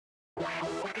Hello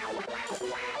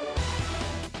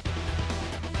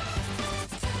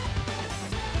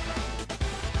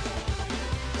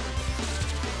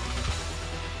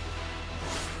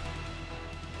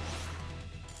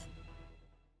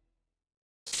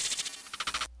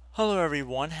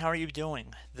everyone, how are you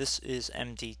doing? This is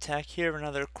MD Tech here with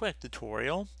another quick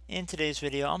tutorial. In today's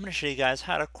video, I'm going to show you guys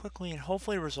how to quickly and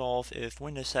hopefully resolve if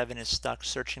Windows 7 is stuck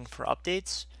searching for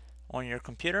updates on your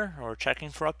computer or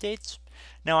checking for updates.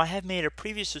 Now, I have made a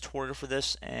previous tutorial for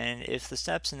this, and if the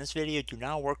steps in this video do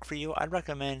not work for you, I'd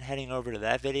recommend heading over to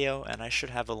that video, and I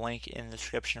should have a link in the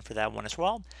description for that one as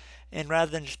well. And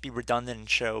rather than just be redundant and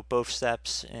show both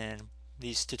steps in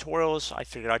these tutorials, I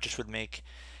figured I just would make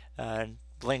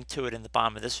link to it in the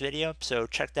bottom of this video, so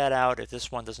check that out if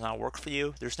this one does not work for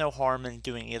you. There's no harm in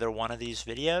doing either one of these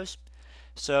videos.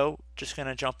 So just going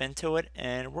to jump into it,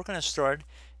 and we're going to start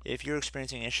if you're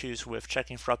experiencing issues with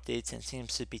checking for updates and it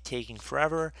seems to be taking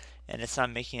forever and it's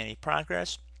not making any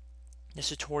progress. This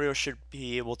tutorial should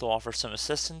be able to offer some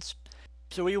assistance.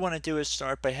 So what you want to do is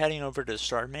start by heading over to the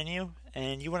Start menu,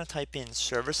 and you want to type in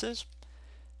Services.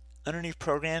 Underneath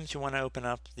Programs, you want to open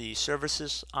up the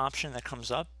Services option that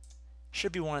comes up.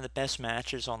 Should be one of the best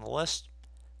matches on the list,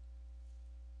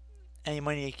 and you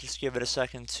might need to just give it a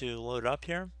second to load up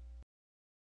here.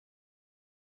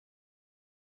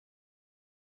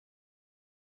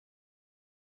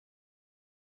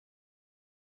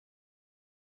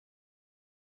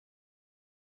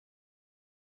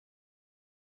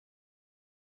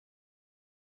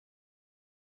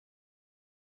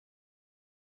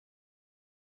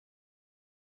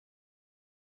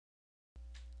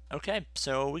 Okay,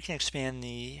 so we can expand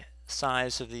the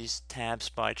size of these tabs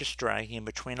by just dragging in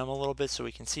between them a little bit so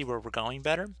we can see where we're going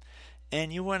better.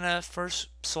 And you want to first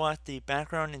select the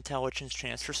Background Intelligence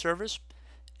Transfer Service,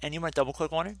 and you want to double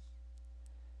click on it.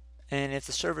 And if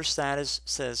the server status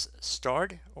says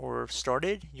Start or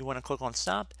Started, you want to click on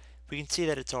Stop. We can see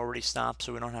that it's already stopped,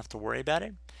 so we don't have to worry about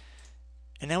it.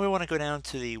 And now we want to go down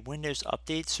to the Windows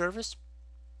Update Service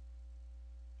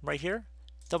right here.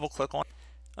 Double click on it.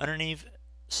 Underneath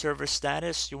Server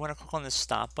Status, you want to click on the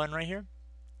Stop button right here.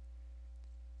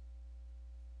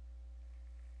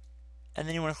 And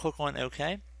then you want to click on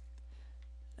OK.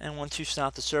 And once you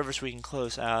stop the service, we can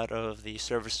close out of the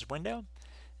Services window.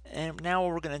 And now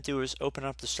what we're going to do is open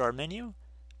up the Start menu.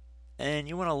 And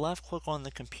you want to left click on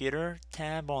the Computer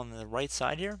tab on the right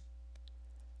side here.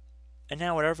 And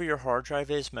now whatever your hard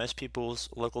drive is, most people's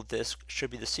local disk should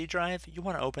be the C drive. You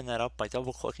want to open that up by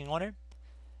double clicking on it.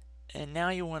 And now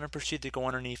you want to proceed to go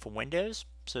underneath Windows.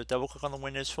 So double click on the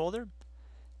Windows folder.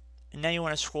 And now you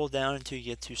want to scroll down until you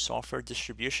get to Software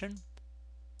Distribution.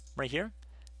 Right here.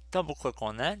 Double click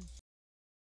on that.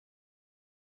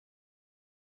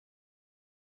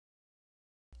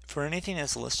 For anything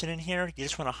that's listed in here, you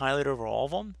just want to highlight over all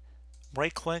of them.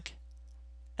 Right click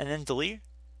and then delete.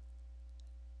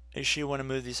 If you want to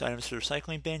move these items to the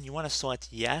recycling bin, you want to select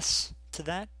Yes to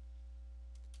that.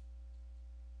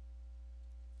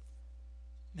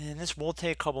 And this will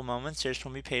take a couple moments, so just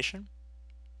want to be patient.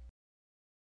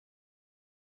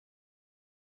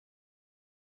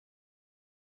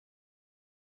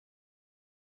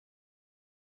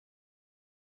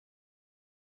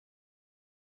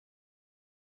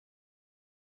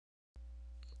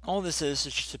 All this is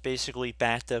just a basically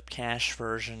backed up cache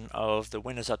version of the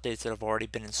Windows updates that have already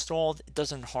been installed. It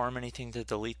doesn't harm anything to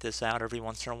delete this out every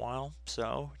once in a while,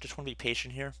 so just want to be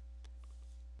patient here.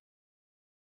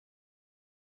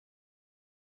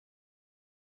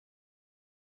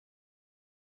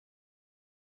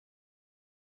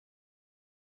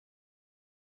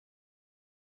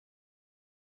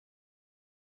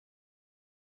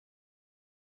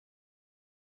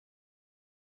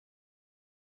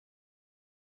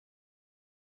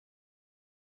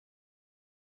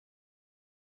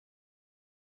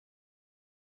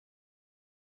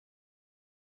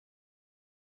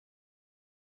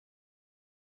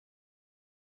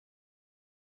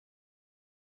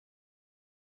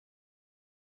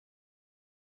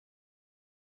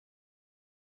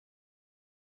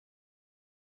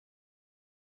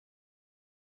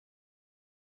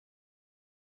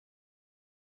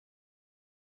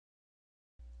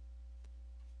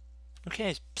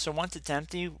 Okay, so once it's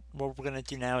empty, what we're going to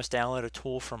do now is download a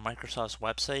tool from Microsoft's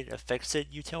website, a Fix-It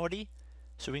utility.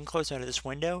 So we can close out of this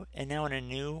window, and now in a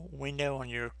new window on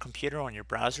your computer, on your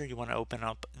browser, you want to open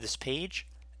up this page.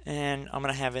 And I'm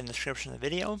going to have in the description of the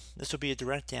video. This will be a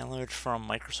direct download from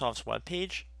Microsoft's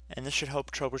webpage, and this should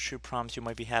help troubleshoot problems you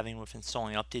might be having with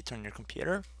installing updates on your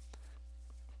computer.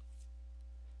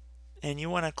 And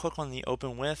you want to click on the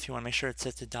Open With. You want to make sure it's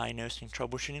set to Diagnosing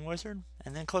Troubleshooting Wizard,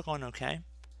 and then click on OK.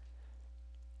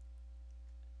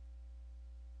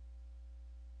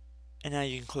 And now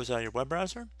you can close out your web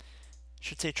browser. It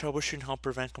should say troubleshooting, help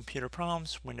prevent computer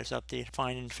problems, Windows Update,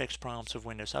 find and fix problems with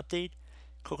Windows Update.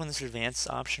 Click on this advanced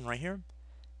option right here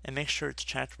and make sure it's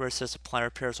checked where it says apply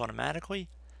repairs automatically,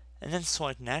 and then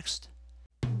select next.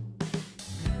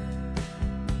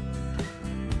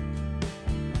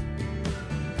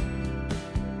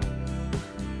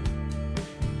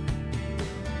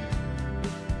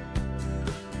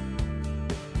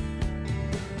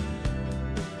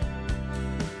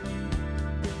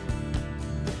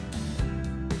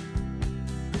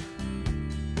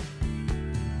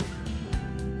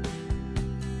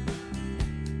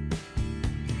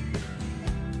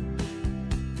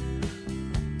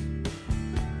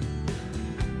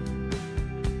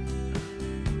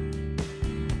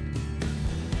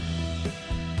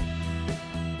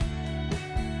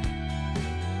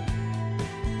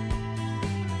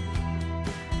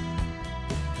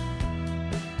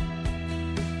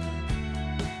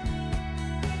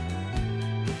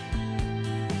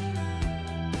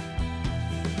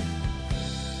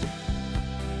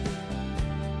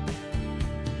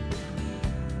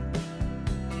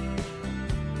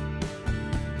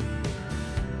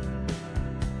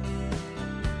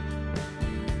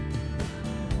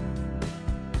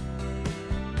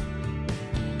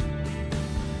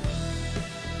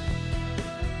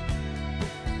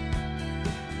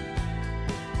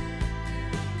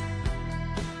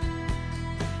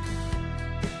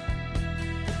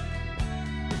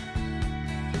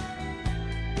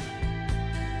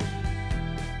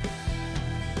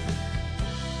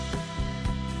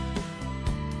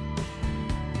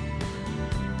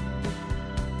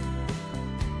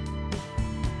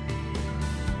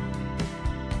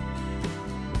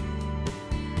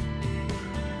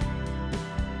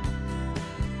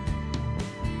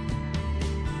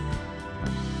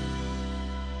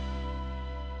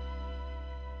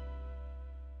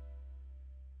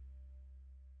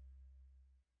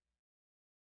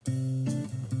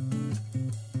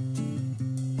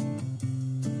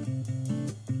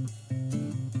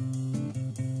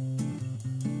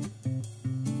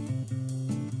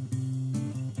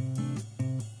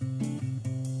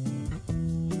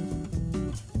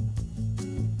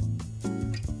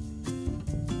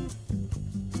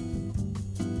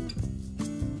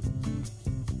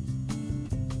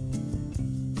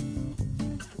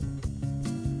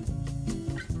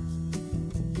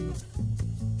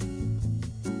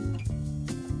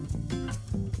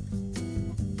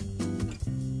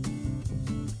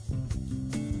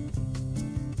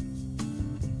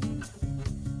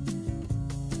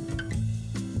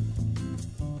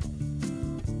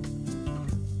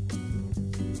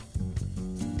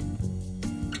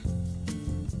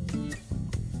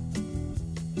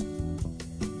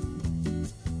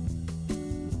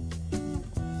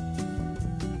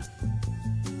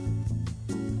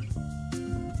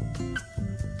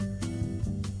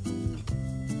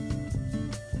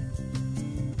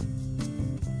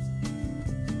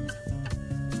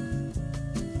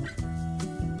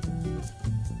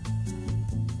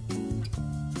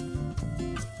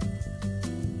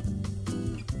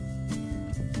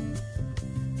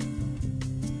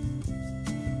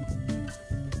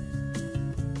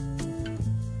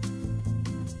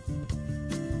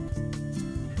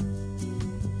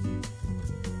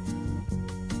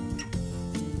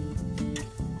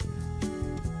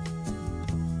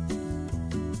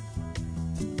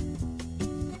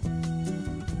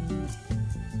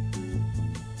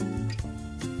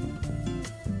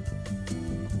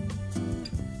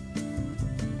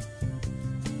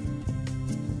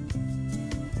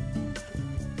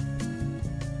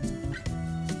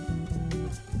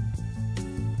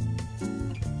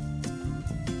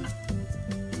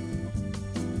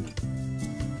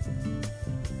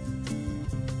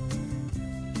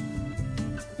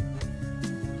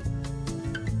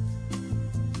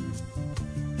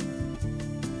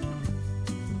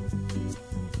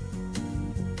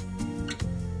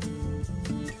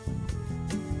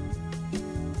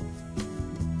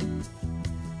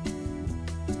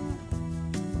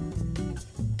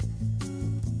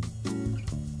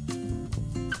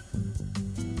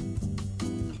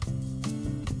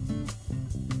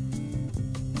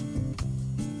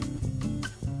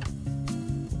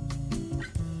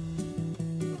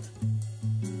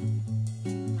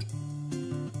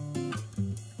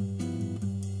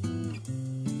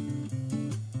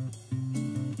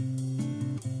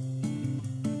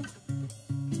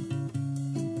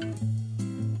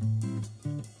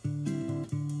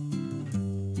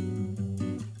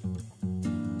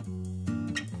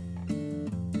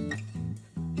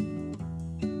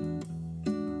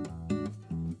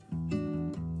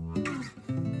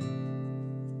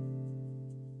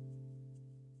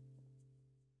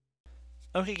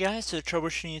 Okay guys, so the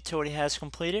troubleshooting utility has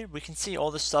completed. We can see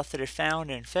all the stuff that it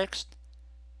found and fixed.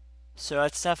 So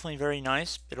that's definitely very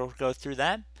nice. It'll go through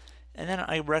that. And then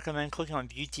I recommend clicking on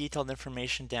View Detailed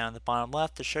Information down at the bottom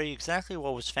left to show you exactly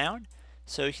what was found.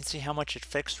 So you can see how much it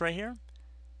fixed right here.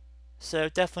 So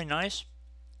definitely nice.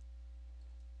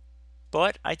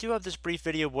 But I do hope this brief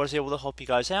video was able to help you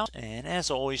guys out. And as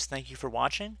always, thank you for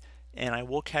watching. And I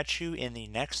will catch you in the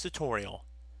next tutorial.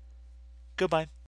 Goodbye.